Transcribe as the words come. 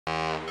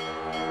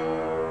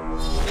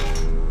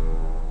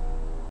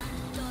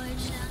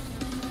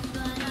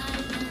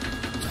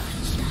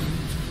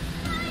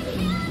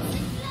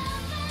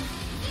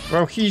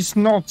Well, he's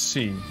not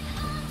C.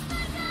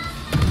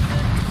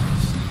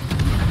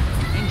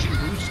 Engine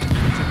boost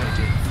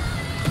activated.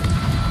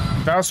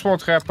 That's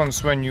what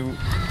happens when you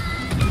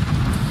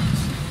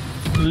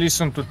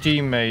listen to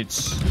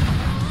teammates.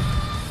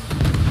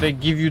 They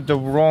give you the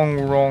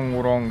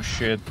wrong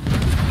shit.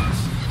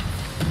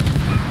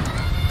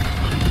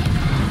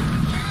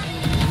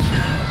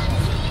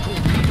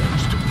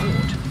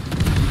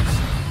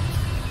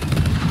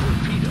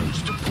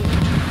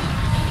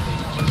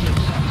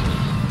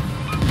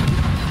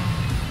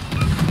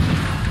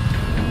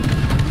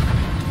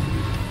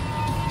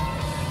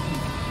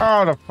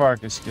 How the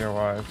fuck is he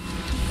alive?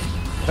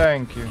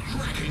 Thank you.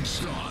 Tracking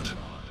slot.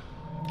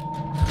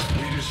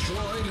 We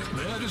destroyed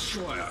their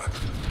destroyer.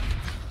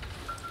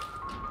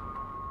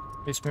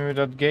 Miss me with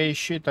that gay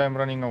shit, I'm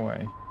running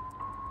away.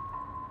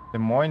 Des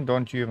Moines,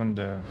 don't you even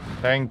dare.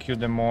 Thank you,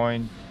 Des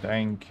Moines.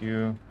 Thank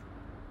you.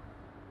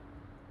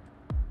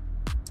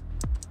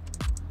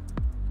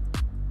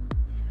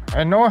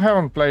 I know I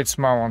haven't played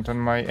Smount and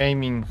my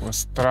aiming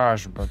was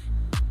trash, but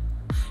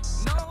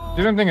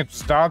didn't think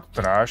it's that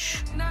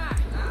trash.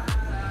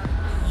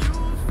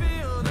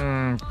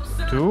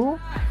 2?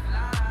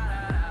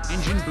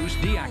 Engine boost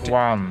deactivated.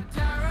 1.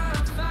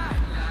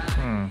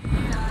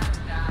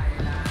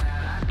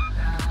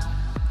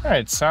 Yeah,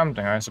 it's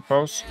something, I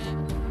suppose.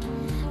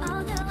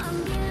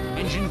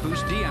 Engine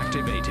boost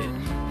deactivated.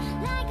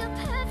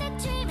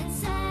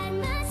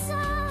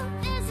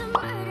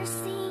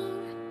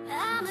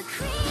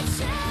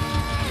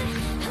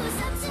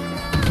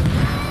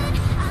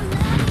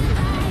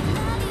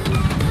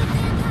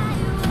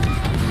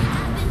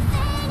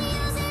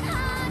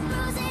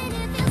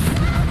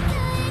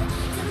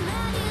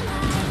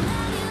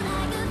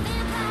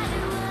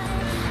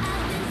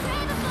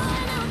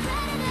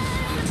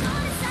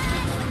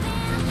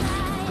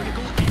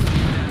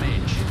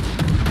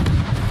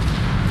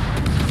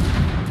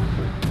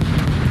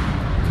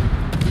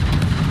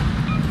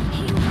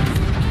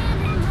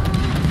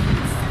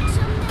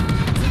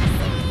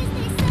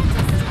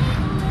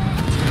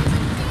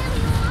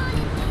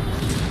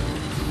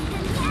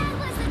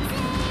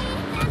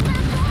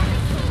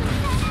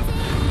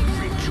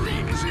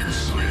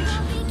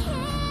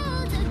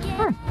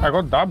 I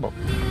got double.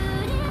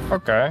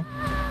 Okay.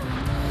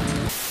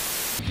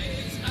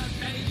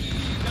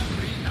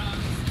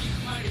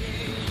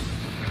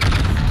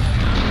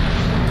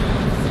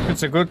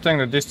 It's a good thing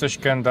that this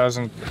Tashkent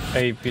doesn't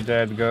AP the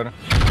Edgar.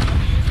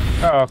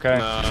 Oh, okay.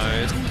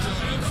 Nice.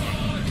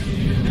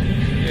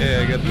 Yeah,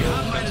 I got the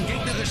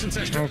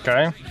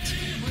Okay.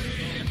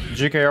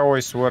 GK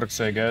always works,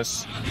 I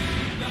guess.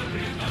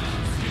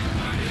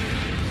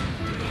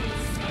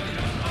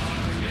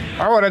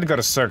 Our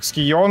Edgar sucks.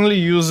 He only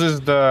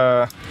uses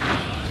the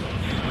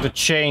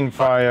chain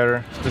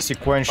fire, the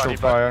sequential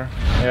fire.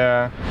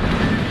 Yeah.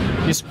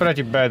 He's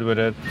pretty bad with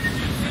it.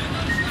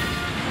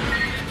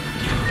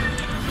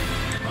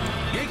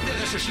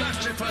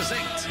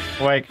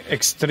 Like,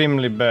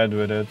 extremely bad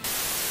with it.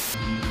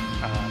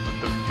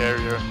 But the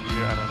carrier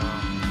here, I don't know.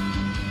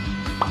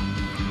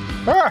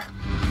 Ah!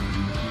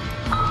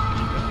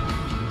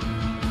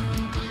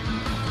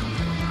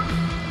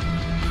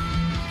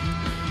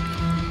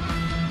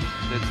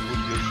 Let's put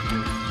your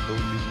shit.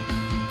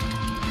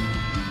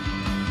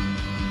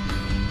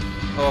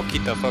 Oh,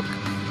 Kita, fuck.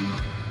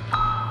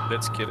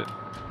 Let's kill it.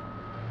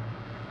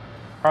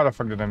 How the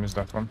fuck did I miss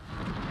that one?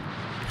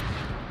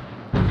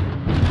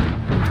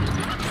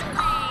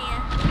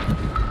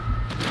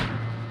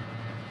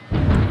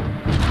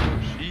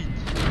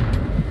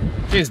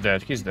 He's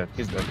dead, he's dead,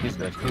 he's dead, he's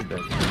dead, he's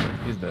dead,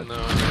 he's dead.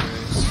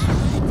 Nice.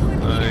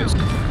 Nice.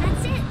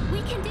 That's it!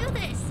 We can do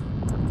this!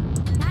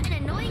 Not an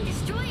annoying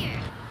destroyer!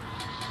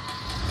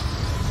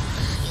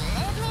 You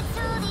led me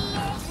to the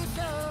edge and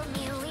told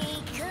me we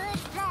could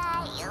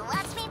fly. You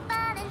watched me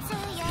fall into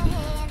your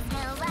hands,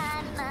 now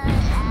I'm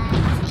alive.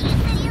 You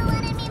said you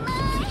wanted me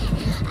more.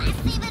 I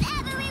sleep it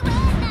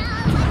everywhere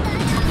now. What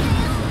the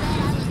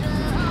hell that I was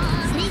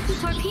wrong? Sneaky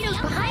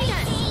torpedoes behind us!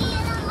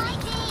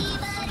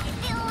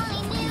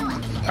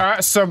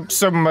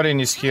 Submarine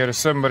is here,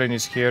 submarine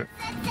is here.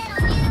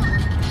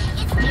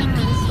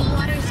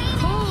 Water's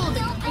cold!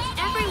 It's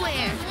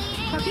everywhere!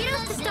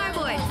 Torpedoes to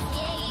starboard!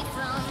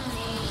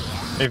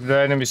 If the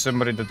enemy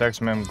submarine attacks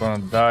me, I'm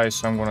gonna die,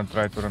 so I'm gonna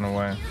try to run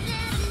away.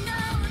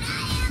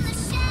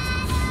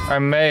 I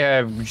may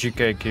have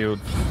GK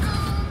killed.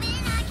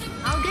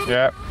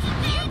 Yeah.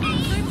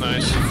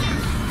 Nice.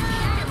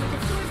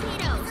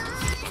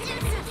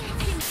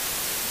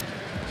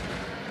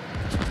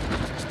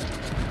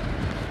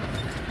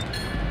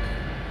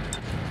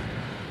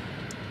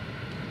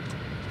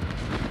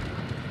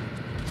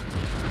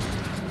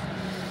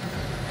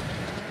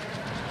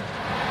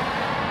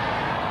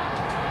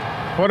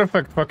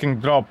 Perfect fucking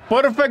drop.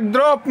 Perfect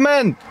drop,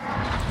 man!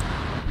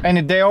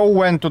 And they all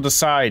went to the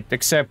side,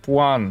 except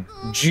one.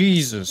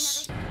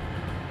 Jesus.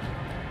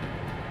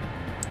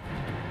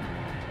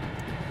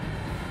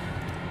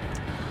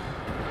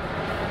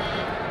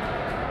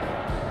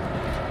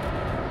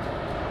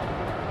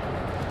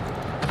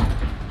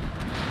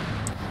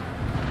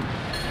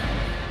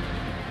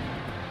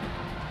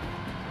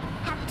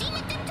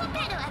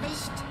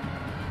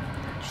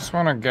 just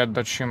wanna get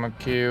that Shima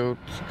killed.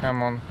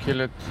 Come on,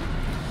 kill it.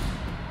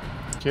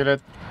 Kill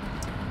it.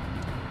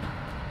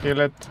 Kill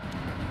it.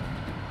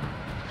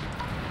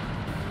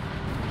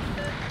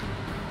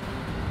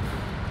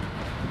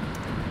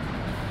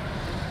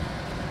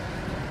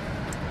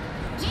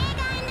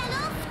 Jäger in der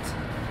Luft!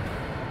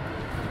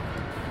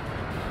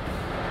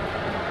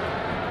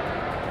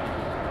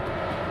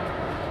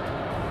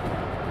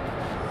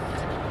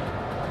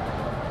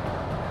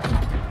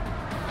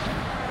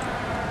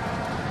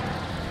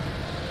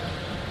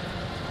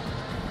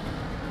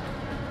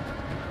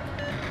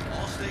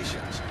 All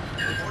stations,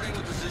 reporting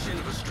the position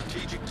of a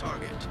strategic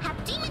target.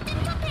 Habt die mit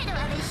dem Torpedo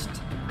erwischt?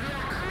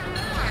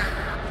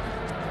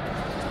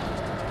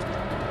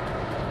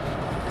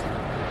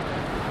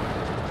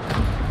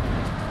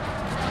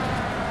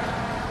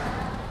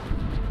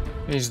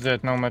 He's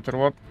dead no matter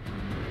what.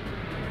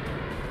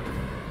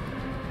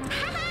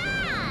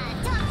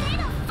 Haha!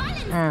 Torpedo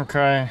fallen!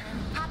 Okay.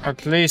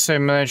 At least I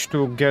managed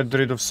to get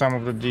rid of some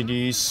of the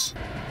DDs.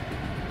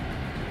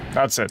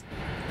 That's it.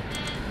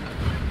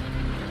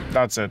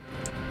 That's it.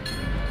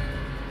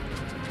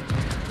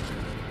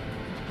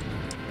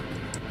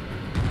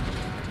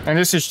 And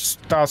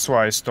that's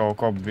why I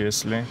stalk,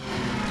 obviously.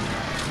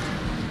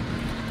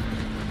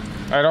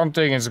 I don't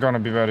think it's gonna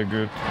be very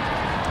good.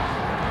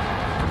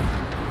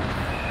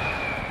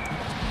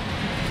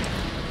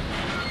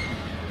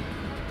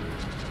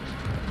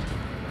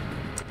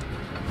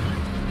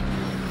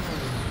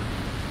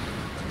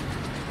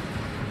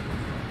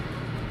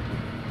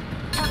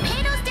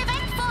 Torpedos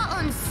direkt vor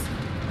uns!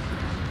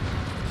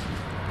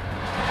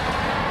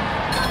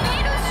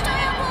 Torpedos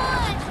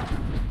Steuerbord!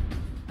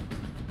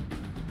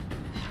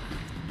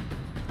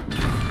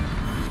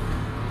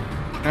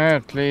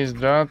 At least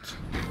that.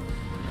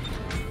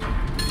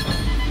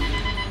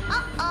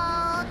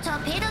 Oh,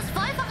 Torpedos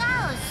voll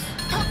voraus!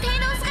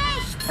 Torpedos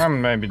rechts!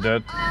 I'm maybe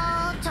dead.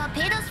 Oh,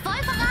 Torpedos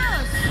voll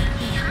voraus!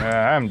 Ja,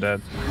 Yeah, I'm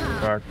dead.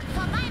 Fuck.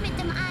 vorbei mit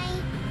dem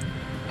Ei!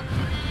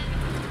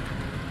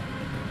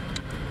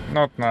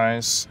 Not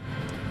nice.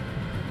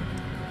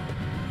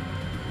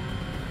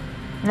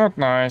 Not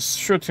nice.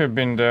 Should have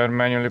been there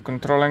manually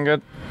controlling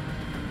it.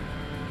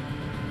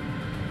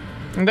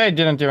 And they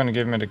didn't even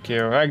give me the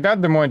kill. Like,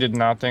 that demo did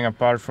nothing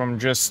apart from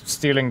just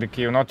stealing the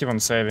kill, not even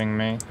saving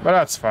me. But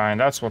that's fine,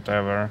 that's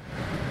whatever.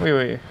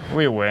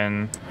 We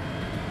win.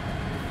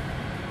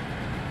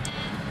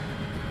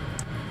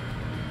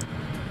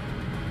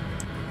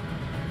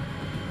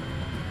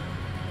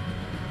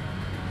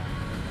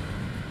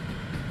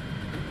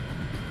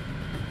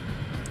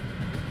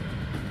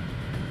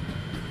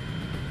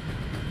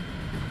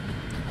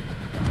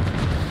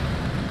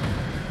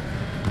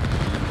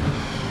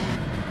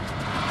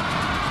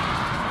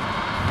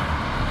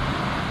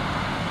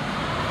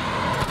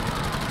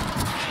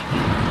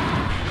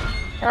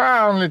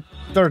 Ah, only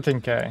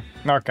 13k.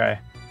 Okay.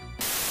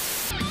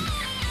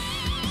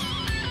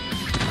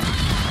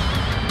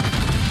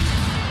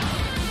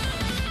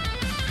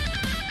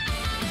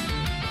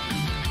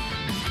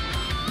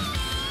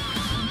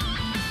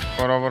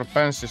 For our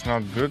pants is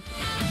not good.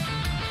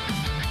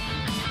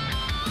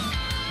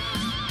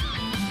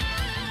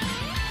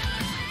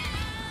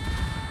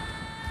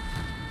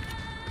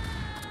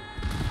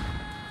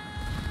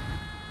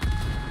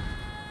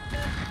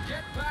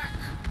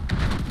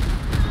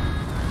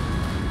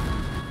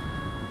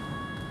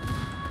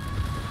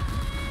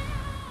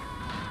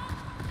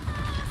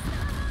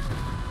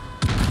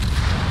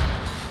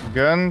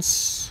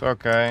 Guns,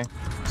 okay.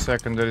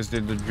 Secondaries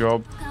did the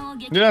job.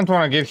 Didn't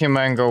want to give him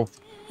angle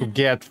to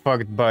get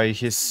fucked by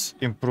his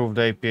improved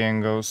AP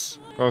angles,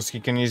 because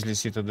he can easily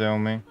citadel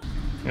me.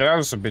 Yeah, that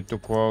was a bit too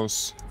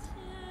close.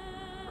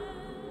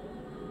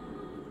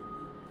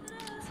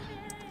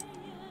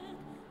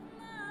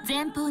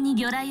 前方に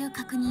魚雷を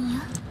確認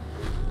よ。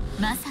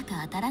まさ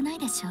か当たらない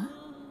でしょ。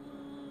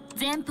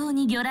前方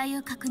に魚雷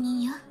を確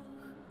認よ。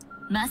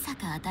まさ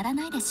か当たら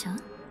ないでしょ。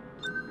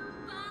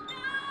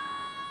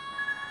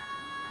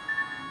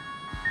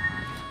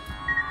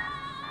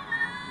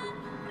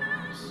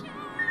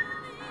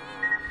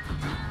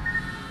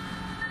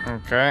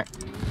Okay.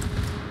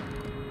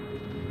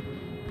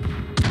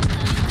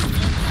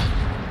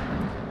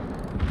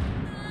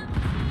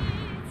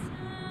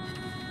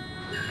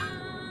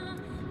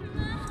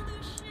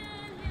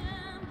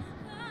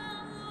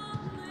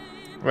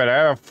 Wait, I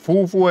have a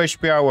full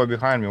HP hour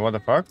behind me, what the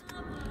fuck?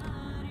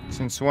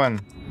 Since when?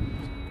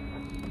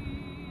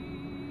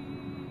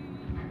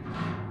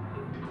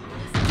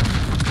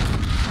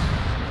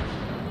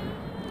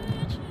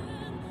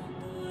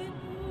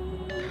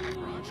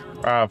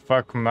 Ah,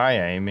 fuck my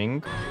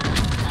aiming.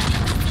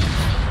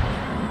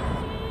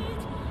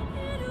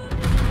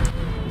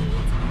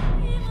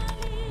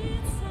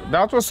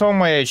 That was all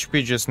my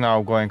HP just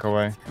now going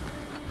away.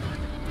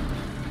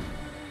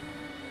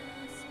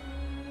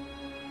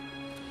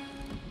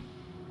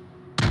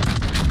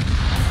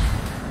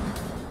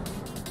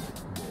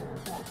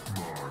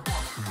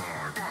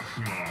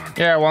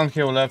 Yeah, one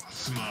kill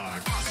left.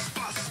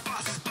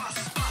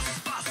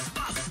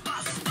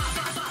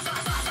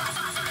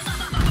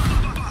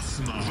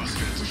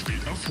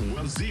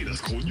 hoher See,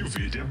 das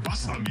Kronjuwel der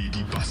Bassarmee,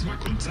 die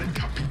Bassmark und sein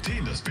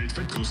Kapitän, das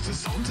weltweit größte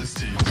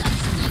Soundsystem.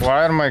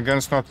 Why are my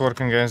guns not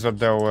working against the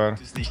Delaware?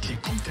 Ist nicht, hier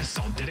kommt der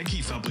Sound, der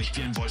Kiefer bricht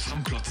wie ein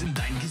Wolframklotz in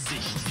dein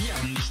Gesicht. Wir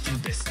haben nicht den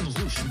besten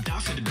Ruf,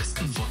 dafür den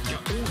besten Wodka.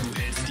 Oh,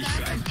 du hältst dich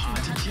für ein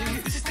Partytier,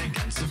 hier ist der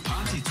ganze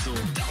Partyzoo.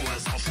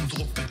 Dauersaufen,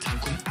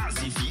 Druckbetankung,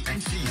 Asi wie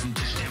ein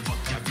Fliesentisch. Der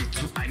Wodka wird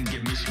zu einem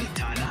Gemisch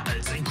letaler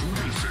als ein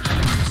Kugelfisch.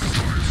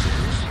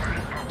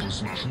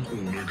 Abos machen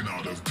ohne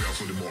Gnade. Wer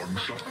vor dem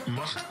Morgenschlaf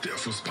macht, der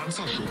fürs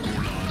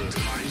Panzerschokolade.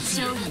 3,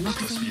 4 hoch,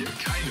 dass wir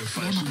keine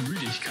falsche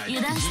Müdigkeit.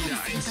 Jeder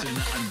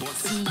Einzelne an Bord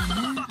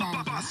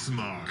ist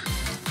Bassmark.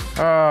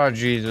 Ah,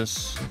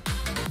 Jesus.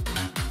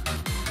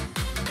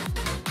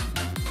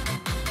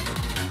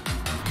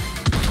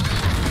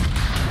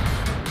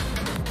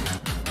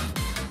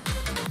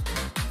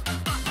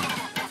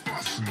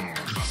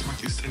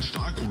 Bassmark ist ein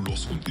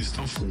Starkoloss und ist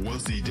auf hoher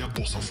See der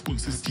Boss. Auf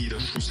uns ist jeder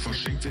Schuss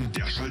verschenkt, wenn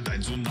der Schall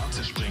dein Sonar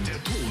zersprengt.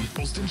 Der Ton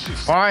aus dem Schiff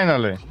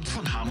Finally. kommt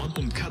von Hamann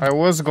und I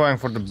was going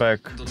for the back.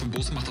 Dort im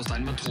Bus macht aus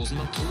deinen Matrosen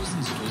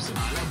Matrosensoße.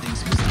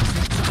 Allerdings muss das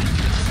nicht sein.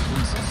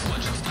 Unsere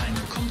Freundschaft ein,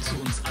 kommt zu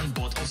uns an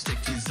Bord aufs Deck.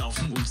 Wir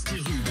saufen uns die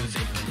Rübe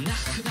weg.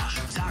 Nacht für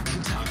Nacht, Tag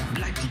für Tag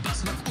bleibt die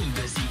Bassmark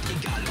unbesiegt.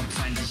 Egal ob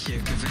feindliche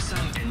Gewässer,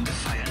 am Ende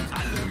feiern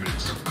alle mit.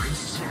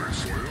 1, 2,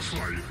 Feuer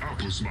frei.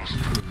 Abos machen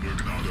ohne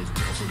Gnade.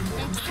 Wer vor dem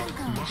Morgenschlaf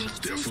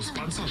macht, der fürs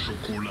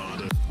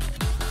Panzerschokolade.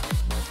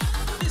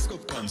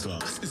 Disco-Panzer,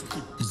 das ist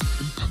gut.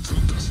 Im Panzer,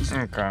 das ist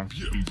Okay.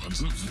 Bier im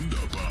Panzer,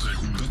 wunderbar.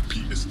 300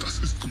 PS, das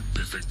ist gut.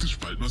 Perfektes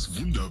Spaltmaß,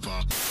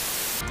 wunderbar.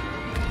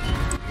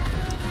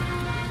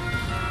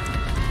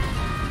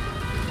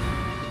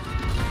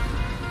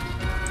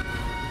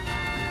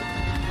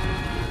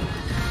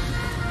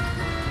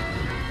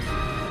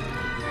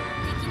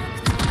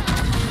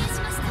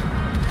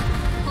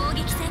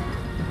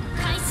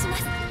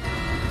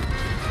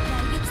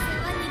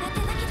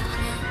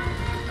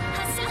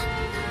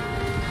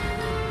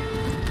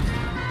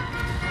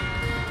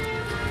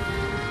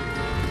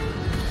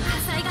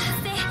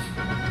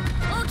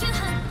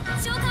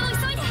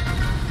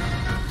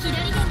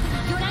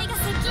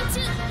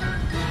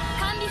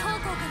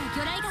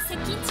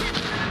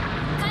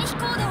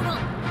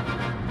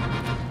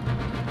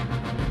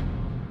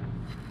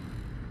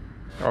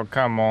 Oh,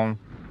 come on.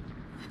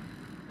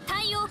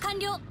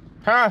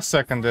 Ha,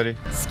 secondary.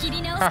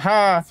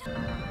 Haha.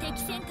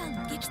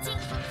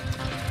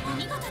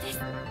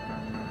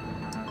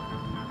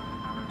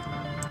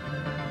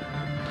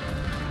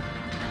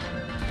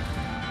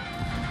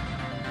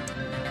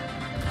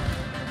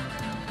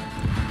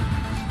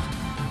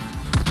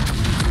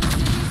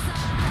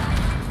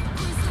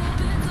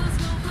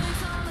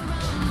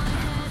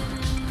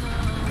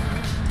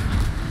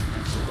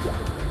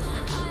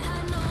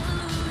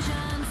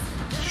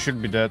 Should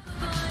be dead.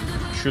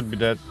 Should be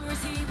dead.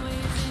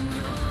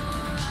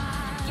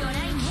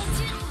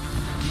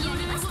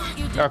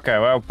 Okay,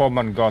 well,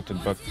 Poman got it,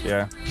 but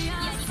yeah.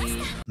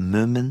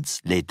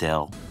 Moments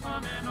later.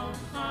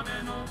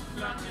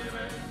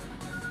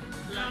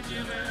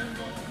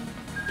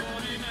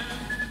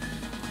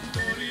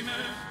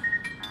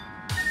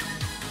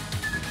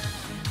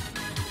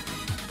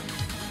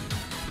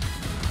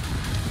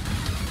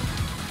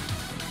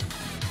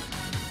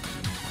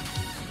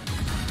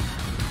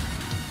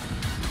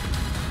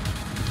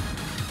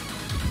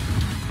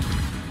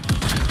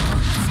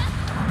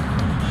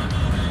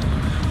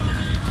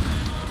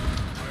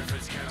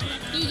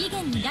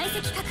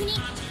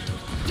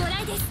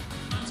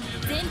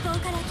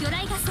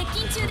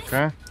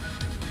 Okay.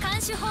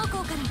 監視方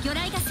向から魚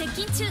雷が接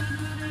近中。